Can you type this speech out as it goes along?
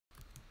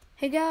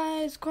Hey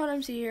guys,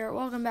 QuadMC here.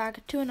 Welcome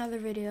back to another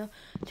video.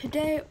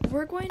 Today,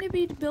 we're going to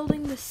be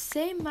building the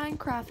same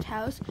Minecraft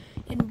house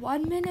in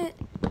 1 minute,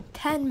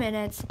 10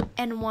 minutes,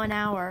 and 1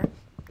 hour.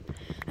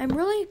 I'm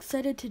really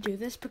excited to do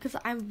this because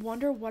I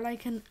wonder what I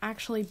can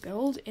actually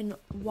build in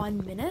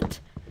 1 minute.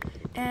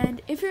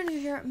 And if you're new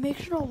here, make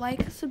sure to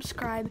like,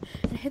 subscribe,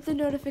 and hit the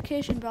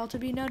notification bell to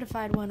be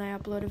notified when I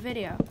upload a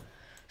video.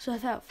 So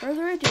without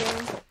further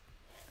ado,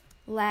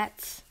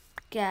 let's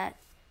get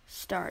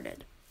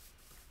started.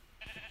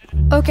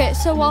 Okay,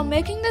 so while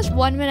making this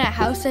 1 minute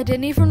house, I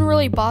didn't even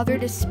really bother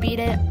to speed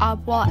it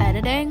up while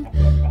editing.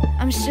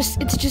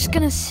 It's just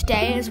gonna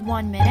stay as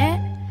 1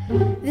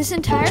 minute. This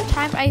entire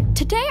time,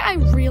 today I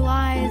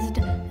realized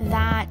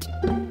that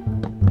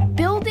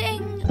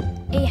building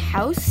a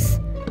house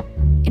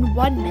in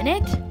 1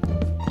 minute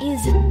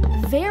is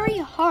very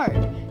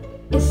hard,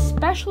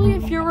 especially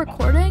if you're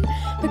recording,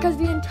 because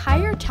the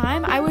entire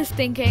time I was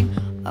thinking,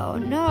 oh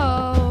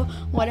no,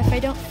 what if I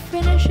don't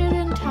finish it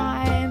in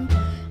time?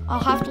 I'll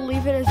have to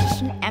leave it as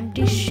just an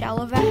empty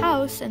shell of a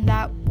house, and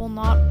that will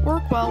not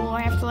work well.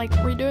 I have to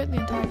redo it the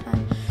entire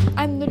time.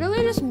 I'm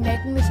literally just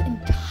making this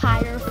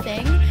entire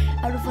thing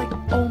out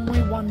of only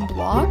one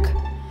block,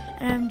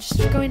 and I'm just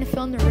going to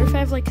fill in the roof. I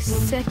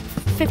have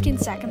 15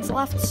 seconds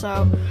left,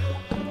 so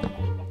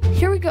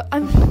here we go.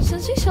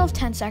 Since we still have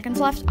 10 seconds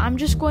left, I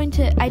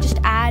just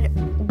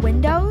add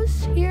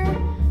windows here,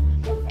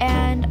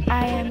 and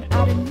I am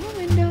adding more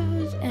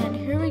windows, and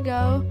here we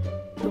go.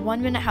 The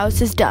 1 minute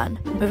house is done.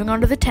 Moving on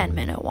to the 10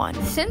 minute one.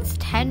 Since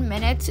 10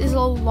 minutes is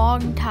a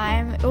long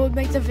time, it would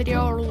make the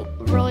video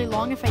really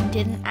long if I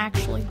didn't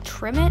actually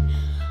trim it.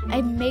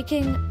 I'm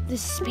making the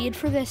speed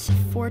for this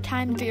 4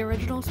 times the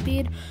original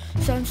speed.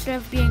 So instead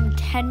of being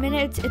 10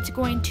 minutes, it's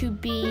going to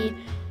be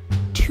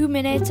 2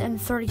 minutes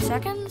and 30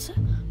 seconds.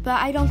 But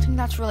I don't think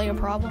that's really a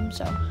problem.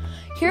 So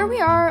here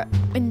we are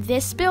in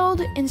this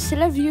build.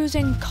 Instead of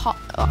using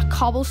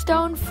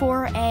cobblestone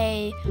for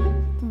a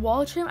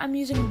wall trim, I'm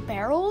using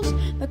barrels,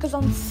 because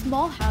on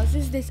small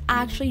houses this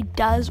actually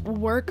does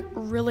work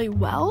really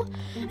well,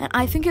 and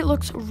I think it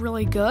looks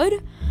really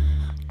good.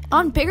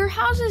 On bigger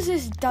houses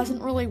this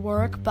doesn't really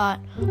work, but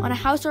on a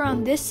house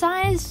around this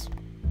size,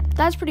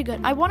 that's pretty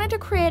good. I wanted to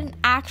create an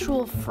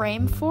actual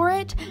frame for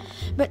it,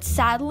 but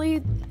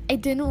sadly I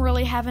didn't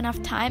really have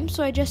enough time,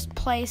 so I just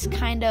placed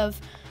kind of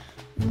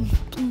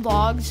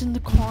logs in the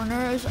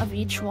corners of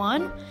each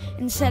one.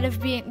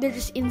 They're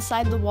just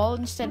inside the wall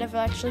instead of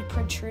actually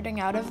protruding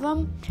out of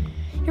them.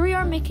 Here we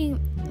are making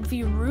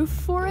the roof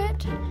for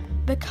it,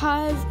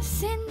 because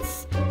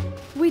since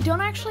we don't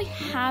actually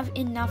have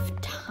enough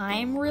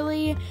time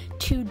really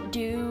to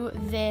do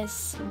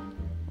this,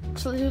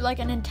 to do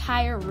an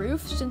entire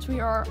roof, since we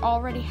are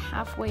already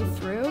halfway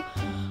through,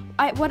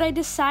 what I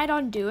decide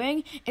on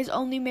doing is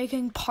only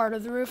making part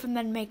of the roof and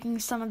then making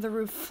some of the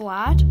roof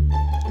flat.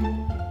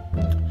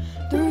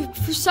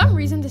 For some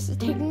reason, this is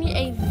taking me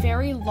a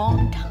very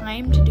long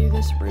time to do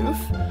this roof,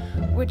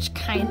 which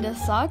kinda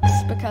sucks,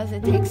 because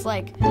it takes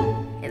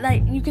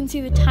you can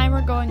see the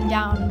timer going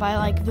down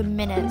by the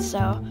minute,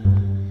 so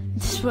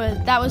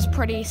that was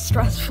pretty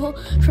stressful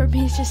for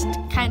me, just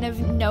kind of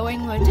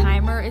knowing the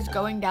timer is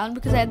going down,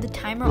 because I had the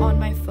timer on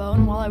my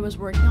phone while I was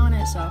working on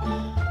it. So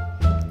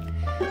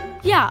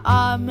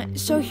yeah,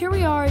 so here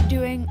we are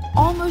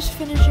almost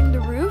finishing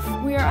the roof.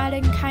 We are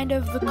adding kind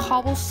of the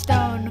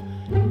cobblestone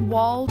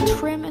wall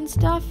trim and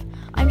stuff.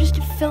 I'm just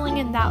filling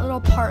in that little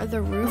part of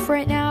the roof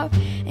right now,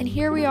 and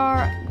here we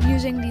are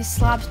using these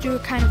slabs to do a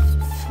kind of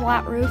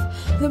flat roof.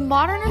 The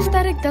modern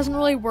aesthetic doesn't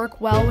really work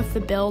well with the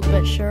build,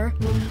 but sure.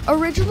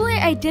 Originally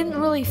I didn't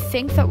really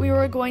think that we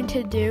were going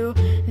to do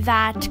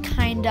that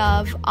kind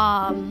of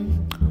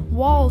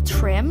wall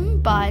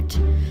trim, but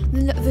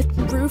the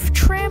roof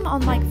trim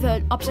on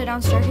the upside down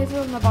staircase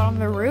on the bottom of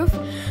the roof,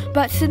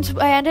 but since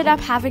I ended up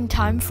having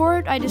time for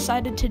it, I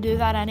decided to do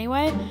that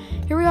anyway.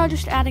 Here we are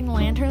just adding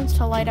lanterns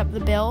to light up the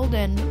build,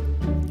 and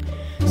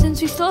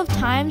since we still have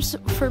time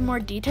for more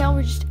detail,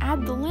 we just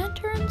add the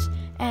lanterns,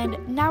 and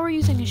now we're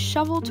using a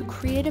shovel to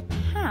create a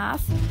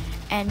path,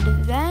 and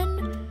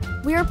then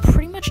we are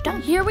pretty much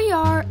done. Here we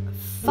are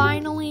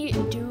finally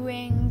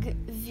doing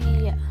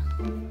the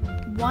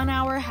 1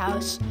 hour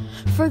house.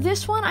 For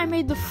this one, I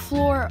made the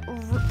floor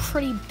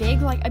pretty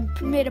big. I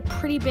made a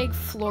pretty big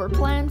floor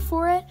plan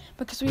for it,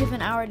 because we have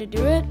an hour to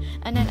do it,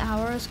 and an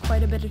hour is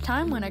quite a bit of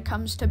time when it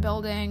comes to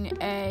building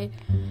a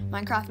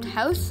Minecraft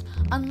house,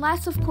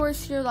 unless of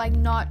course you're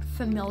not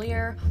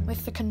familiar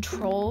with the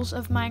controls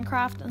of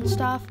Minecraft and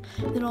stuff.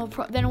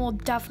 Then it will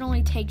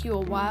definitely take you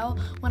a while.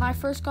 When I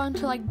first got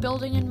into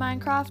building in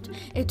Minecraft,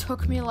 it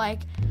took me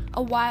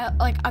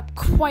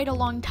quite a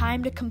long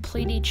time to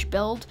complete each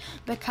build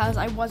because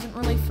I wasn't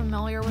really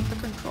familiar with the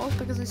controls,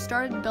 because I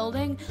started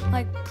building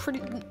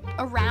pretty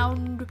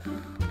around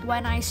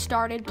when I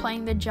started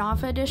playing the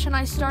Java edition.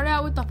 I started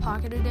out with the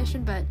Pocket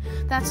edition, but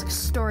that's a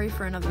story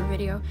for another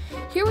video.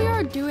 Here we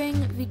are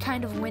doing the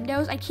kind of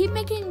windows. I keep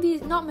making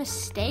these, not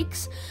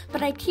mistakes,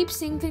 but I keep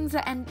seeing things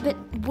that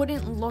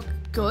wouldn't look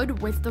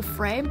good with the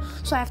frame,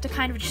 so I have to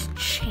kind of just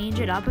change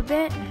it up a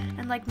bit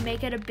and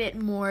make it a bit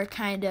more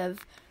kind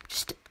of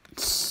just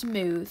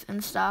smooth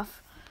and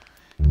stuff.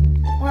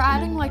 We're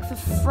adding the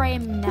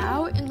frame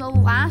now. In the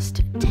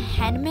last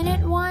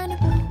 10-minute one,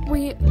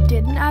 we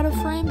didn't add a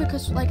frame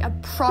because a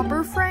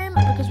proper frame,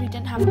 because we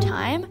didn't have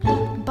time.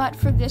 But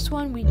for this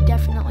one, we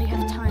definitely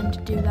have time to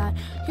do that.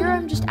 Here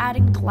I'm just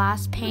adding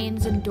glass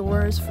panes and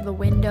doors for the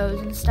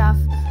windows and stuff.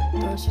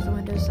 Doors for the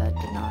windows,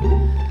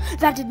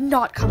 that did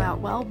not come out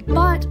well.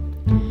 But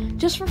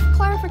just for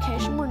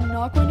clarification, we're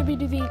not going to be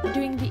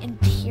doing the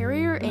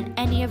interior in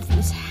any of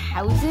these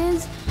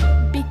houses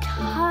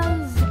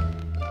because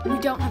we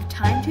don't have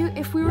time to.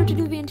 If we were to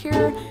do the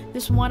interior,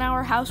 this 1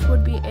 hour house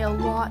would be a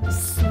lot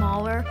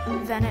smaller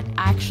than it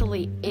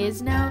actually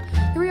is now.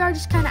 Here we are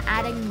just kind of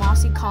adding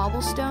mossy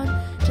cobblestone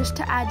just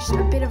to add just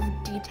a bit of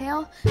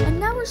detail. And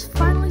now we're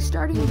finally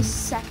starting the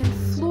second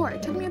floor.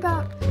 It took me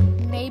about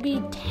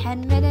maybe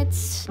 10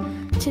 minutes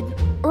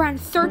around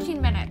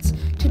 13 minutes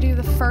to do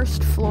the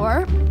first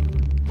floor.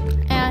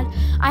 And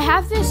I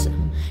have this,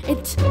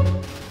 it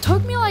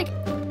took me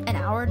an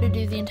hour to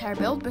do the entire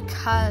build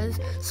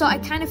so I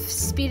kind of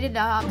speeded it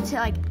up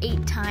to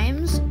 8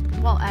 times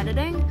while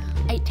editing,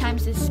 8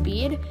 times the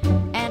speed,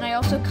 and I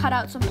also cut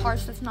out some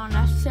parts that's not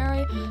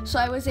necessary, so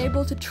I was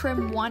able to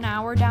trim 1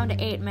 hour down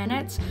to 8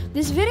 minutes.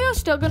 This video is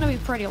still going to be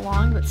pretty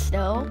long, but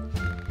still.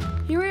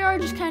 Here we are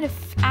just kind of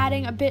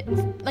adding a bit,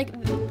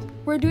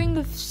 we're doing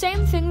the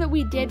same thing that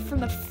we did from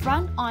the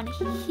front on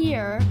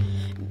here.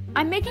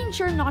 I'm making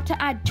sure not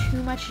to add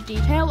too much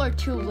detail or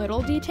too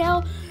little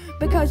detail,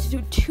 because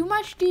too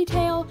much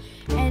detail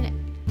and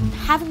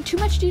having too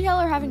much detail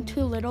or having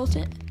too little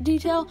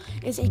detail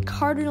is a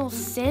cardinal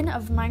sin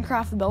of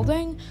Minecraft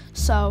building.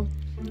 So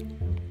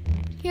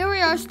here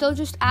we are still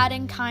just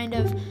adding kind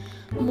of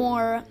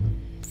more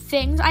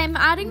things. I am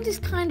adding these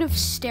kind of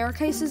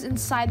staircases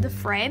inside the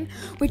frame,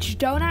 which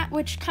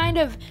kind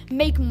of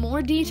make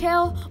more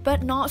detail,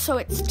 but not so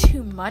it's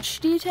too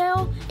much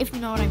detail, if you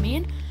know what I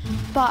mean.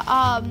 But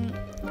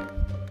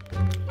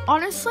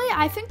honestly,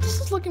 I think this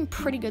is looking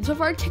pretty good so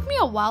far. It took me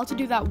a while to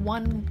do that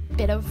one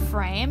bit of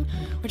frame,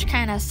 which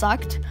kind of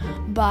sucked,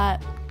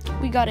 but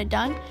we got it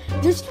done.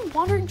 There's a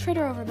wandering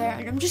trader over there,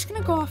 and I'm just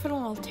gonna go off on a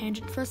little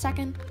tangent for a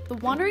second. The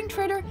wandering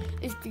trader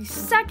is the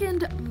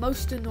second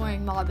most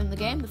annoying mob in the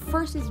game. The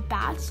first is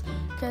bats,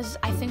 because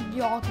I think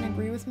you all can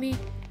agree with me,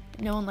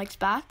 no one likes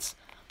bats.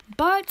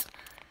 But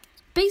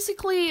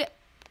basically,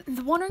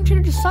 the wandering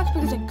trader just sucks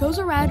because it goes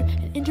around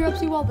and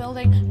interrupts you while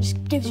building and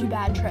just gives you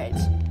bad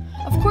trades.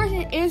 Of course,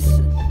 it is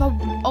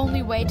the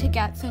only way to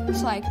get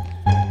things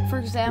for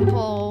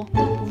example,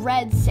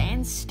 red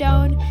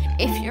sandstone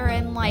if you're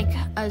in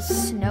a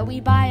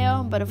snowy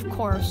biome, but of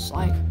course,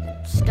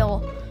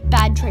 still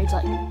bad trades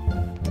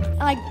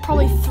like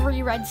probably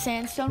 3 red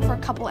sandstone for a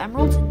couple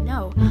emeralds.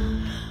 No.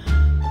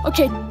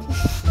 Okay,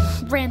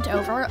 rant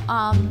over.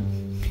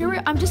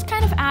 I'm just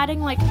kind of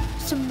adding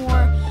some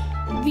more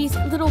these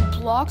little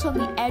blocks on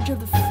the edge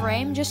of the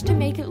frame just to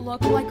make it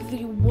look like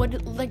the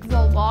wood,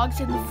 the logs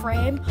in the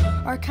frame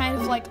are kind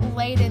of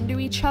laid into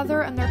each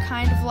other, and they're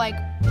kind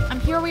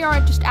of here we are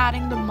just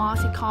adding the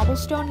mossy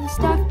cobblestone and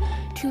stuff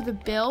to the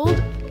build.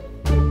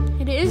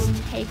 It is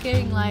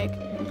taking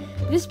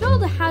this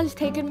build has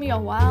taken me a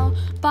while,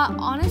 but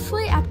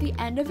honestly at the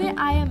end of it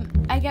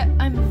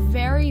I'm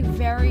very,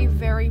 very,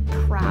 very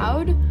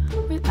proud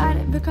with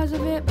that because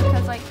of it,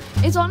 because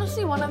it's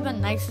honestly one of the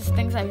nicest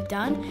things I've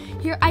done.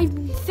 Here I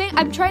think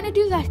I'm trying to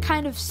do that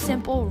kind of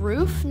simple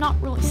roof, not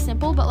really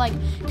simple, but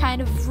kind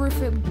of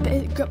roof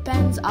it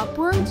bends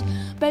upwards,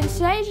 but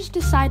instead I just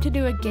decided to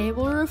do a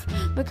gable roof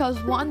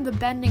because one, the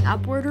bending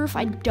upward roof,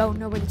 I don't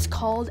know what it's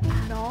called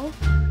at all.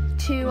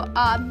 2,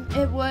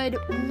 it would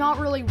not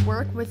really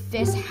work with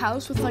this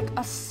house, with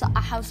a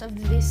house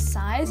of this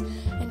size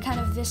and kind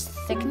of this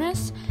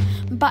thickness.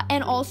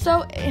 And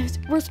also,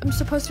 I'm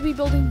supposed to be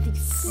building the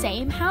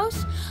same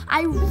house.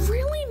 I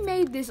really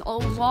made this a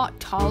lot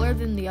taller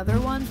than the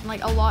other ones,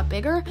 a lot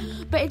bigger,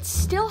 but it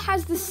still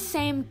has the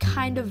same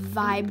kind of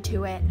vibe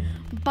to it.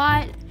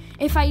 But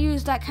if I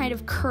use that kind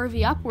of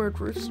curvy upward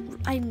roof,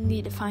 I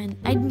need to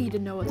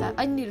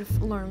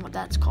learn what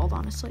that's called,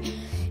 honestly.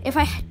 If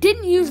I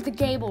didn't use the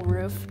gable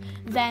roof,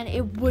 then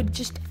it would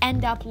just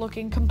end up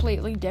looking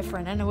completely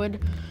different, and it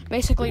would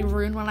basically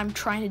ruin what I'm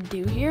trying to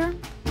do here.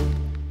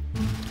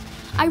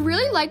 I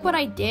really like what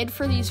I did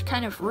for these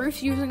kind of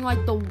roofs, using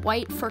the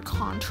white for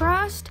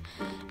contrast.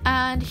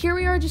 And here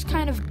we are just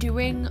kind of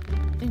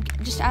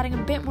adding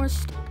a bit more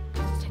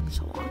taking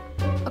so long.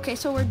 Okay,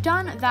 so we're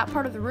done that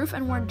part of the roof,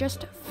 and we're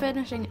just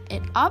finishing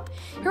it up.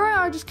 Here we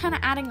are just kind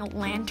of adding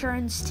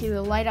lanterns to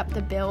light up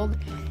the build,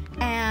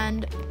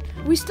 and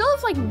we still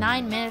have like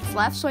 9 minutes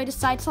left, so I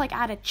decided to like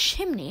add a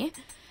chimney.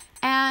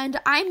 And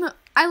I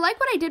like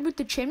what I did with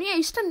the chimney. I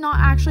used to not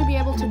actually be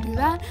able to do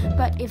that,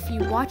 but if you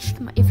watched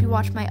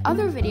my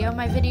other video,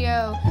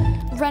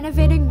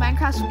 renovating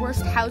Minecraft's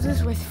worst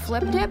houses with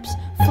Flip Dips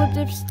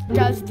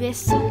does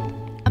this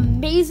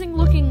amazing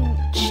looking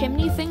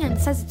chimney thing and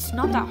says it's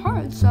not that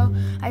hard, so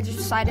I just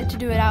decided to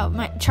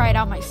try it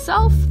out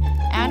myself,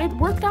 and it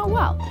worked out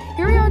well.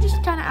 Here we are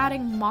just kind of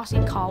adding mossy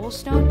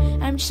cobblestone,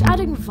 and I'm just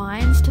adding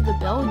vines to the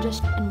build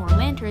and more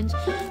lanterns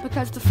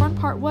because the front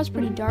part was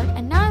pretty dark,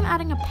 and now I'm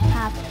adding a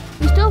path.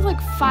 We still have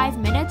like 5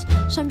 minutes,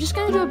 so I'm just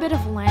going to do a bit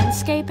of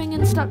landscaping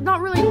and stuff. Not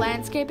really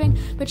landscaping,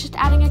 but just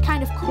adding a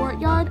kind of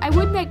courtyard. I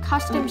would make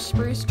custom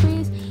spruce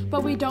trees,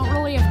 but we don't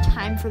really have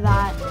time for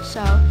that,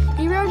 so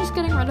here we are just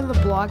getting rid of the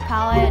block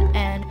palette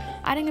and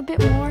adding a bit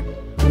more.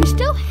 We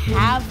still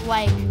have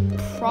like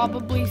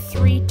probably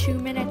 2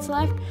 minutes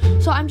left,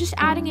 so I'm just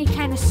adding a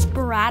kind of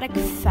sporadic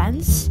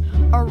fence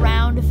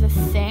around the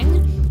thing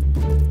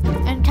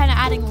and kind of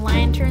adding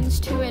lanterns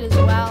to it as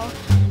well,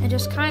 and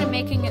just kind of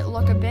making it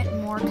look a bit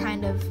more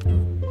kind of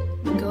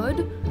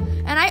good.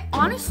 And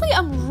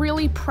I'm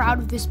really proud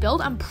of this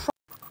build.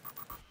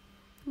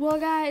 Well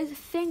guys,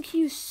 thank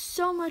you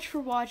so much for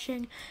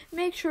watching.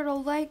 Make sure to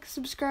like,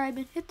 subscribe,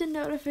 and hit the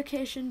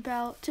notification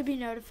bell to be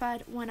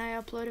notified when I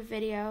upload a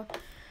video.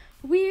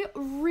 We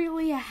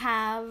really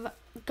have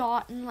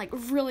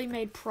really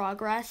made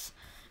progress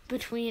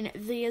between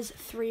these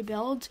 3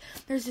 builds.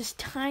 There's this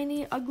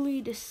tiny,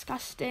 ugly,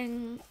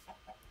 disgusting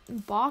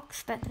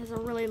box that has a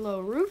really low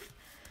roof.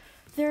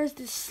 There's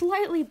this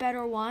slightly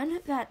better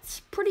one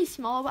that's pretty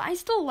small, but I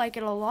still like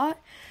it a lot.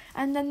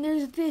 And then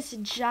there's this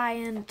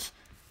giant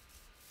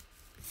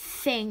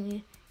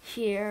thing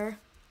here.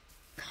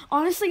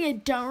 Honestly, I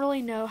don't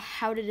really know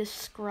how to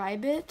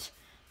describe it,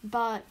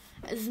 but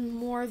it's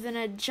more than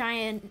a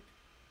giant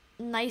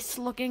nice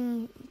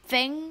looking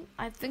thing.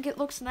 I think it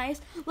looks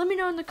nice. Let me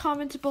know in the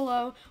comments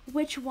below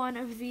which one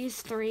of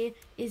these 3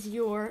 is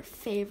your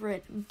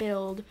favorite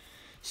build.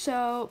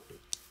 So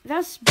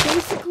that's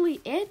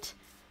basically it.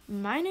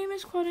 My name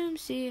is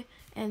QuadMC,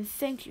 and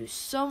thank you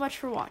so much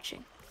for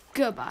watching.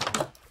 Goodbye.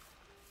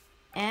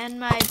 And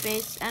my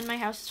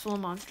house is full of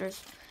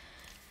monsters.